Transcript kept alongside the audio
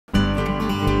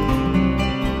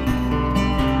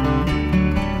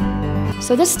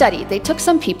So this study, they took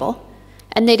some people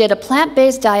and they did a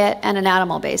plant-based diet and an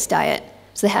animal-based diet.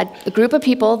 So they had a group of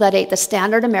people that ate the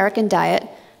standard American diet.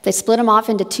 They split them off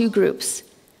into two groups.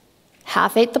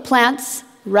 Half ate the plants,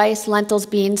 rice, lentils,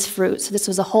 beans, fruit. So this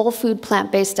was a whole food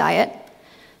plant-based diet.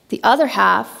 The other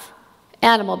half,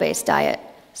 animal-based diet.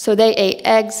 So they ate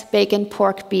eggs, bacon,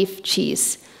 pork, beef,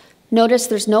 cheese. Notice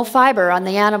there's no fiber on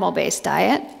the animal-based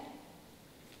diet,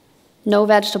 no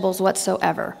vegetables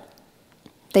whatsoever.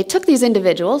 They took these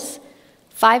individuals,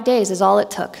 5 days is all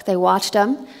it took. They watched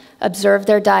them, observed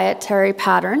their dietary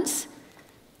patterns,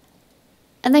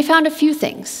 and they found a few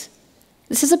things.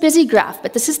 This is a busy graph,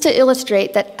 but this is to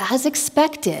illustrate that, as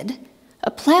expected,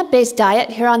 a plant-based diet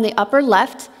here on the upper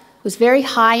left was very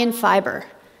high in fiber.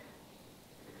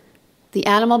 The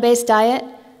animal-based diet,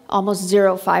 almost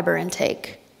zero fiber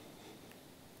intake.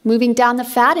 Moving down the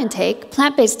fat intake,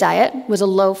 plant-based diet was a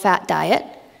low-fat diet.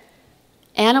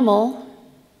 Animal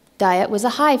diet was a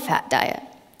high-fat diet.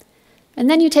 And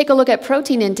then you take a look at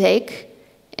protein intake.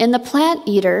 In the plant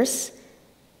eaters,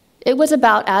 it was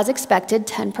about, as expected,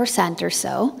 10% or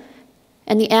so.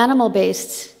 And the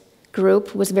animal-based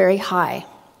group was very high.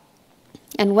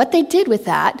 And what they did with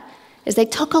that is they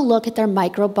took a look at their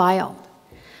microbiome.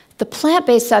 The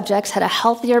plant-based subjects had a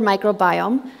healthier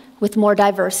microbiome with more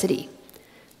diversity.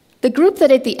 The group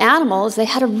that ate the animals, they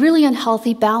had a really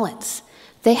unhealthy balance.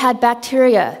 They had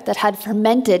bacteria that had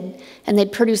fermented, and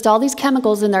they'd produced all these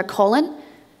chemicals in their colon,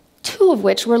 2 of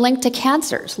which were linked to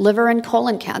cancers, liver and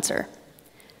colon cancer.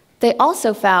 They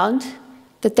also found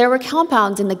that there were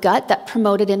compounds in the gut that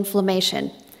promoted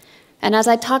inflammation. And as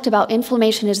I talked about,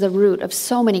 inflammation is the root of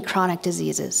so many chronic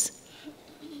diseases.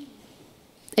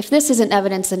 If this isn't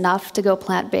evidence enough to go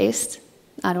plant-based,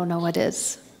 I don't know what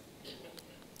is.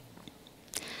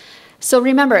 So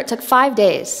remember, it took 5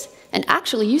 days. And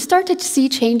actually, you start to see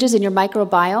changes in your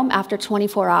microbiome after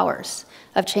 24 hours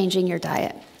of changing your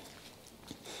diet.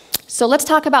 So let's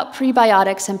talk about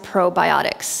prebiotics and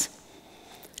probiotics.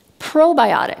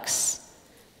 Probiotics.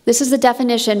 This is the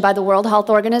definition by the World Health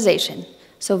Organization.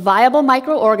 So viable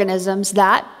microorganisms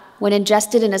that, when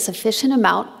ingested in a sufficient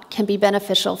amount, can be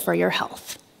beneficial for your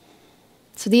health.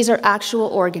 So these are actual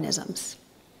organisms.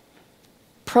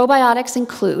 Probiotics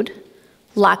include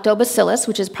lactobacillus,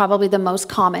 which is probably the most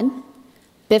common,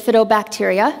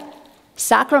 bifidobacteria,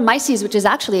 Saccharomyces, which is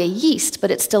actually a yeast, but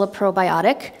it's still a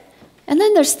probiotic, and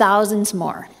then there's thousands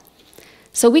more.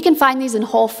 So we can find these in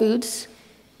whole foods.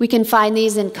 We can find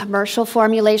these in commercial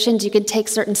formulations. You can take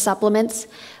certain supplements.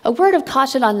 A word of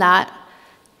caution on that,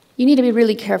 you need to be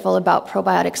really careful about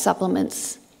probiotic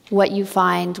supplements, what you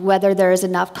find, whether there is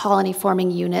enough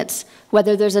colony-forming units,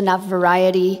 whether there's enough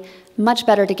variety. Much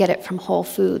better to get it from whole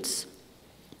foods.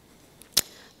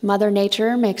 Mother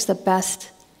Nature makes the best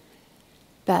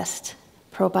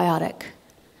probiotic.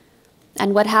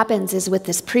 And what happens is with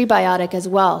this prebiotic as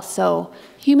well, so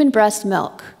human breast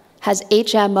milk has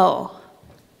HMO.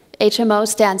 HMO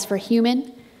stands for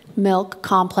human milk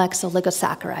complex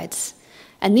oligosaccharides.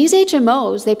 And these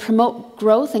HMOs, they promote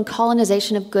growth and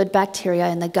colonization of good bacteria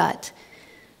in the gut.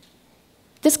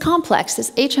 This complex, this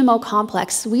HMO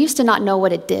complex, we used to not know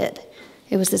what it did.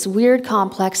 It was this weird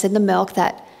complex in the milk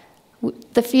that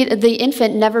the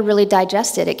infant never really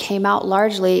digested. It came out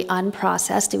largely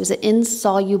unprocessed. It was an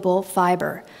insoluble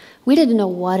fiber. We didn't know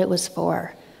what it was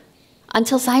for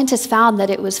until scientists found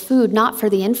that it was food not for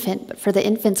the infant, but for the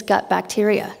infant's gut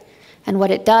bacteria. And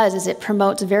what it does is it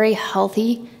promotes very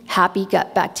healthy, happy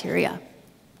gut bacteria.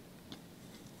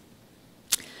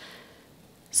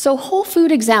 So whole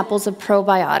food examples of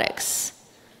probiotics.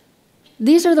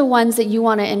 These are the ones that you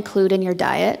want to include in your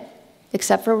diet,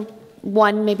 except for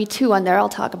 1, maybe 2 on there I'll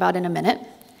talk about in a minute.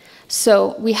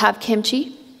 So we have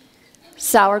kimchi,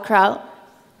 sauerkraut,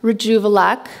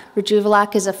 rejuvelac.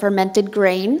 Rejuvelac is a fermented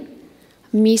grain.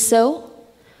 Miso,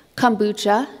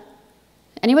 kombucha.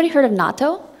 Anybody heard of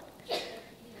natto?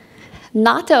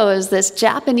 Natto is this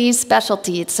Japanese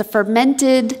specialty. It's a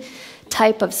fermented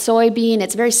type of soybean.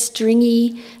 It's very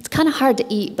stringy. It's kind of hard to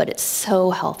eat, but it's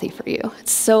so healthy for you.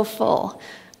 It's so full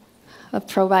of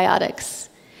probiotics.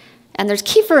 And there's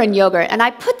kefir and yogurt. And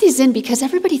I put these in because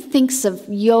everybody thinks of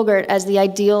yogurt as the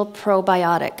ideal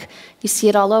probiotic. You see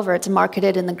it all over. It's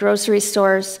marketed in the grocery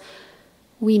stores.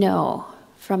 We know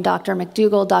from Dr.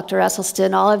 McDougall, Dr.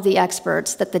 Esselstyn, all of the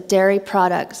experts, that the dairy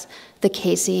products, the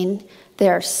casein, they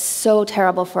are so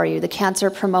terrible for you. The cancer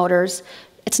promoters,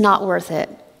 it's not worth it.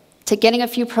 Getting a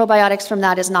few probiotics from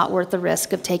that is not worth the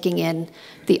risk of taking in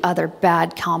the other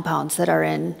bad compounds that are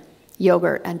in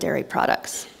yogurt and dairy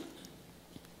products.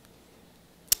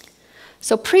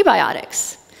 So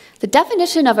prebiotics. The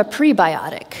definition of a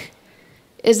prebiotic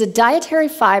is a dietary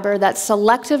fiber that's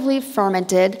selectively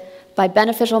fermented by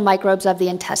beneficial microbes of the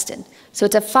intestine. So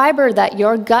it's a fiber that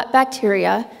your gut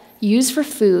bacteria use for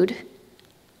food.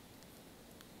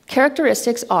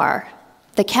 Characteristics are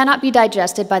they cannot be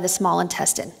digested by the small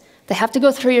intestine. They have to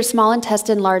go through your small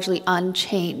intestine largely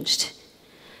unchanged.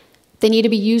 They need to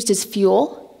be used as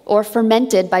fuel or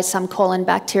fermented by some colon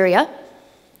bacteria.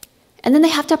 And then they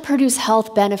have to produce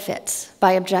health benefits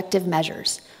by objective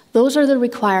measures. Those are the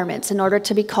requirements in order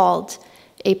to be called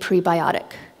a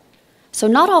prebiotic. So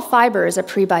not all fiber is a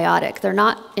prebiotic. They're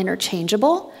not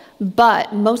interchangeable,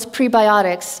 but most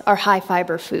prebiotics are high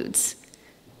fiber foods.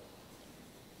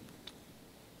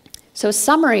 So a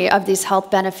summary of these health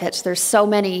benefits, there's so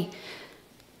many,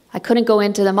 I couldn't go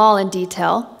into them all in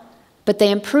detail, but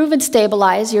they improve and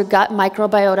stabilize your gut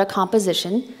microbiota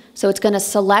composition. So it's going to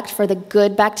select for the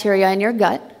good bacteria in your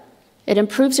gut. It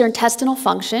improves your intestinal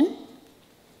function.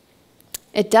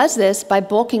 It does this by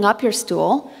bulking up your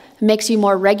stool, makes you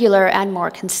more regular and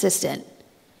more consistent.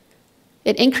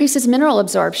 It increases mineral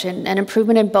absorption and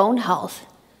improvement in bone health.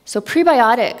 So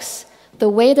prebiotics, the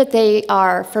way that they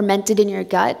are fermented in your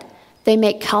gut, they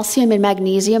make calcium and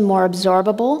magnesium more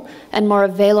absorbable and more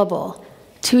available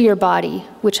to your body,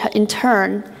 which in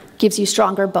turn gives you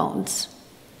stronger bones.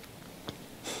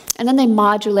 And then they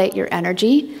modulate your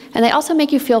energy, and they also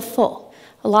make you feel full.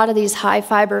 A lot of these high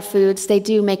fiber foods, they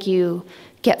do make you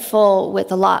get full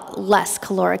with a lot less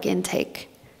caloric intake.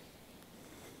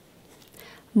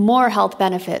 More health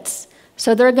benefits.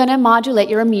 So they're going to modulate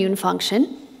your immune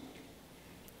function.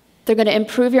 They're going to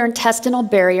improve your intestinal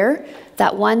barrier,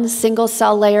 that one single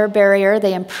cell layer barrier,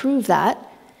 they improve that.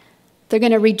 They're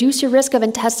going to reduce your risk of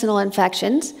intestinal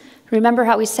infections. Remember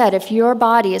how we said, if your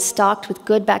body is stocked with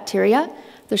good bacteria,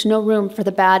 there's no room for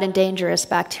the bad and dangerous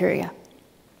bacteria.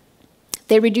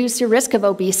 They reduce your risk of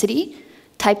obesity,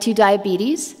 type 2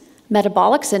 diabetes,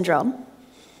 metabolic syndrome.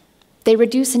 They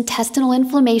reduce intestinal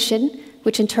inflammation,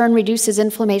 which in turn reduces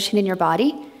inflammation in your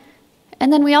body.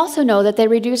 And then we also know that they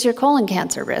reduce your colon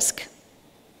cancer risk.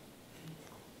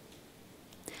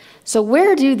 So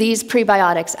where do these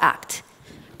prebiotics act?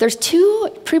 There's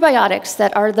two prebiotics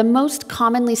that are the most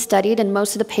commonly studied, and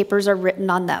most of the papers are written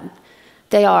on them.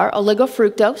 They are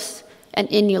oligofructose and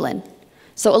inulin.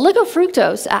 So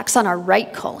oligofructose acts on our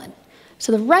right colon.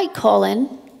 So the right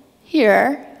colon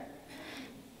here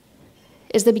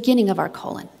is the beginning of our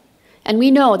colon. And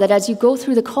we know that as you go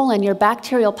through the colon, your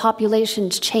bacterial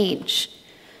populations change.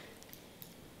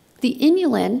 The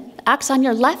inulin acts on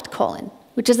your left colon,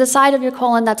 which is the side of your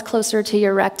colon that's closer to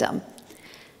your rectum.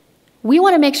 We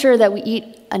want to make sure that we eat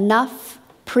enough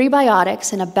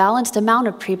prebiotics and a balanced amount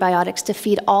of prebiotics to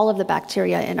feed all of the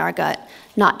bacteria in our gut,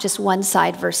 not just one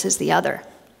side versus the other.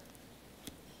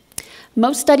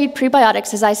 Most studied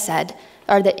prebiotics, as I said,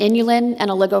 are the inulin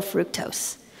and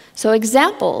oligofructose. So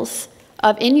examples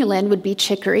of inulin would be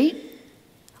chicory.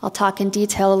 I'll talk in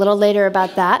detail a little later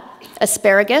about that.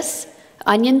 Asparagus,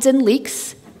 onions and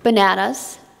leeks,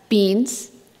 bananas,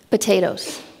 beans,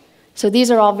 potatoes. So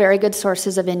these are all very good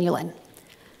sources of inulin.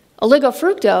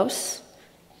 Oligofructose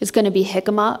is going to be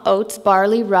jicama, oats,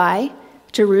 barley, rye,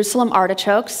 Jerusalem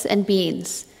artichokes, and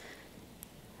beans.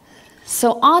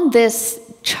 So on this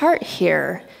chart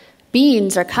here,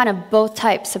 beans are kind of both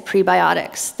types of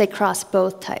prebiotics. They cross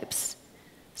both types.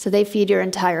 So they feed your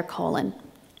entire colon.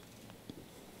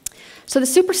 So the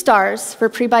superstars for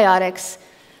prebiotics,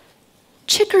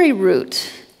 chicory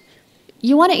root.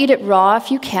 You want to eat it raw if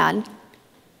you can.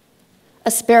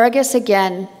 Asparagus,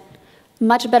 again,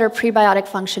 much better prebiotic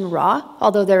function raw,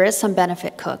 although there is some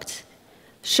benefit cooked.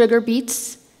 Sugar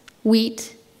beets,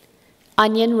 wheat,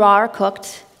 onion raw or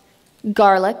cooked,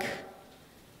 garlic,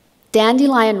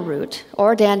 dandelion root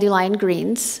or dandelion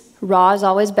greens. Raw is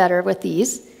always better with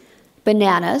these.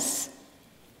 Bananas.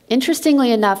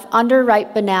 Interestingly enough,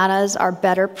 underripe bananas are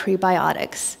better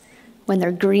prebiotics when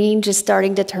they're green, just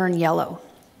starting to turn yellow.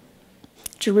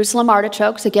 Jerusalem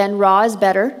artichokes, again, raw is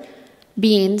better.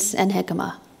 Beans and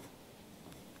jicama.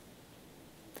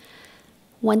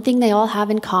 One thing they all have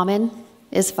in common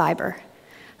is fiber.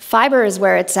 Fiber is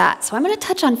where it's at. So I'm going to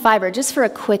touch on fiber just for a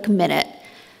quick minute.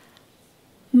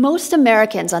 Most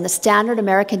Americans on the standard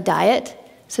American diet,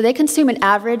 so they consume an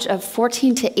average of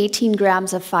 14 to 18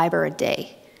 grams of fiber a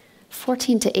day.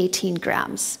 14 to 18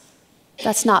 grams.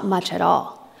 That's not much at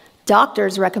all.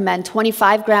 Doctors recommend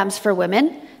 25 grams for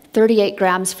women, 38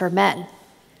 grams for men.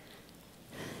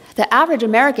 The average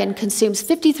American consumes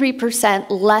 53%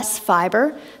 less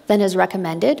fiber than is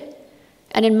recommended.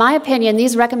 And in my opinion,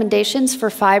 these recommendations for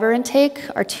fiber intake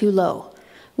are too low.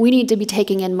 We need to be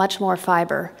taking in much more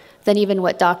fiber than even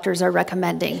what doctors are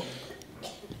recommending.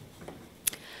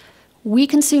 We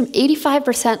consume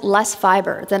 85% less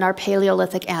fiber than our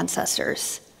Paleolithic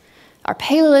ancestors. Our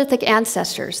Paleolithic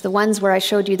ancestors, the ones where I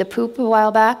showed you the poop a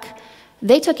while back,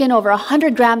 they took in over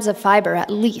 100 grams of fiber at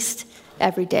least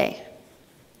every day.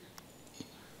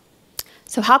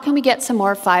 So how can we get some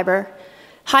more fiber